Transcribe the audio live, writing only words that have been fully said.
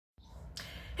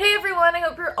everyone, I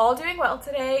hope you're all doing well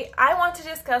today. I want to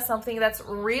discuss something that's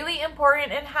really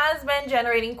important and has been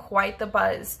generating quite the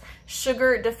buzz,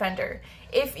 Sugar Defender.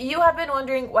 If you have been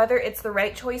wondering whether it's the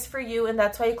right choice for you and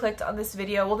that's why you clicked on this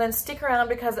video, well then stick around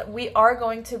because we are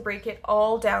going to break it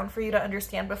all down for you to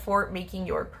understand before making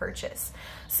your purchase.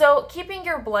 So keeping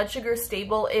your blood sugar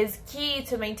stable is key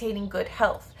to maintaining good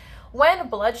health. When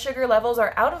blood sugar levels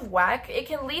are out of whack, it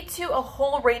can lead to a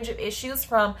whole range of issues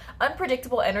from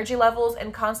unpredictable energy levels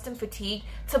and constant fatigue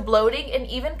to bloating and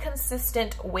even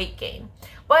consistent weight gain.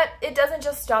 But it doesn't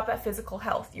just stop at physical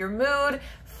health. Your mood,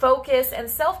 focus, and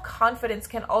self-confidence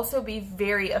can also be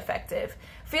very affected.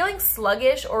 Feeling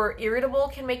sluggish or irritable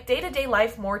can make day-to-day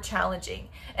life more challenging.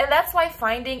 And that's why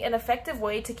finding an effective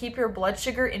way to keep your blood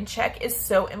sugar in check is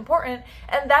so important,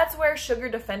 and that's where Sugar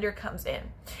Defender comes in.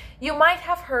 You might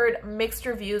have heard mixed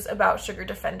reviews about Sugar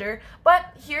Defender, but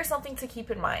here's something to keep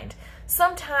in mind.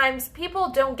 Sometimes people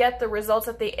don't get the results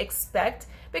that they expect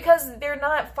because they're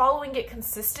not following it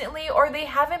consistently or they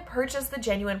haven't purchased the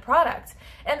genuine product.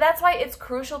 And that's why it's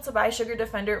crucial to buy Sugar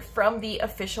Defender from the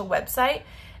official website,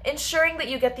 ensuring that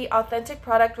you get the authentic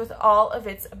product with all of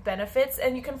its benefits,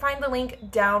 and you can find the link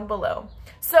down below.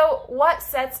 So what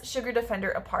sets Sugar Defender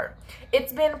apart?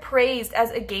 It's been praised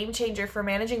as a game changer for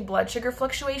managing blood sugar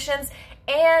fluctuations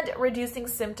and reducing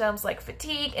symptoms like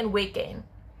fatigue and weight gain.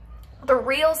 The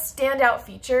real standout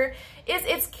feature is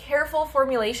its careful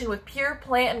formulation with pure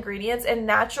plant ingredients and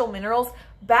natural minerals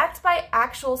backed by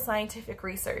actual scientific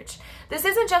research. This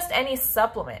isn't just any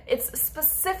supplement. It's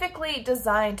specifically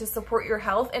designed to support your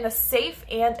health in a safe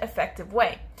and effective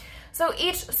way. So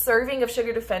each serving of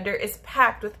Sugar Defender is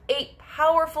packed with 8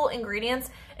 powerful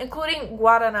ingredients, including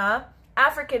guarana,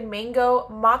 African mango,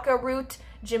 maca root,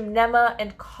 gymnema,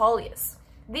 and coleus.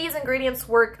 These ingredients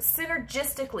work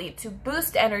synergistically to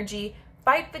boost energy,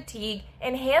 fight fatigue,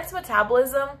 enhance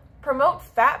metabolism, promote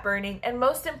fat burning, and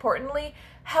most importantly,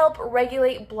 help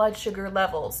regulate blood sugar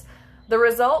levels. The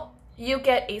result? You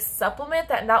get a supplement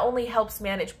that not only helps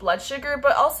manage blood sugar,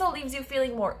 but also leaves you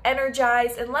feeling more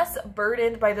energized and less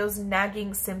burdened by those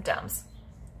nagging symptoms.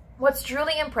 What's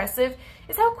truly impressive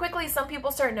is how quickly some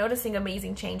people start noticing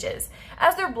amazing changes.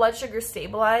 As their blood sugars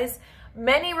stabilize,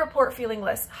 many report feeling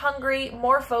less hungry,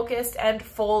 more focused, and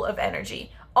full of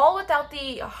energy, all without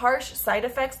the harsh side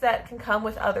effects that can come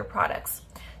with other products.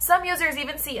 Some users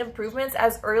even see improvements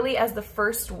as early as the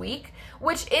first week,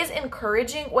 which is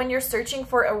encouraging when you're searching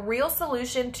for a real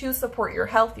solution to support your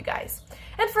health, you guys.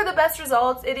 And for the best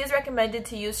results, it is recommended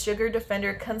to use Sugar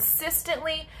Defender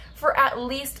consistently for at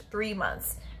least 3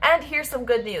 months. And here's some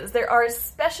good news. There are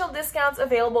special discounts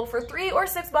available for 3 or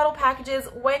 6 bottle packages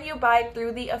when you buy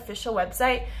through the official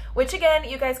website, which again,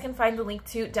 you guys can find the link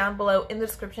to down below in the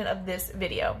description of this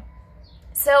video.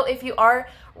 So if you are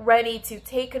ready to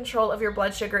take control of your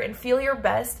blood sugar and feel your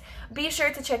best, be sure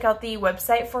to check out the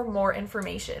website for more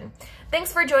information.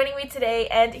 Thanks for joining me today,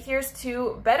 and here's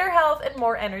to better health and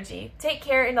more energy. Take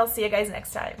care, and I'll see you guys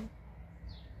next time.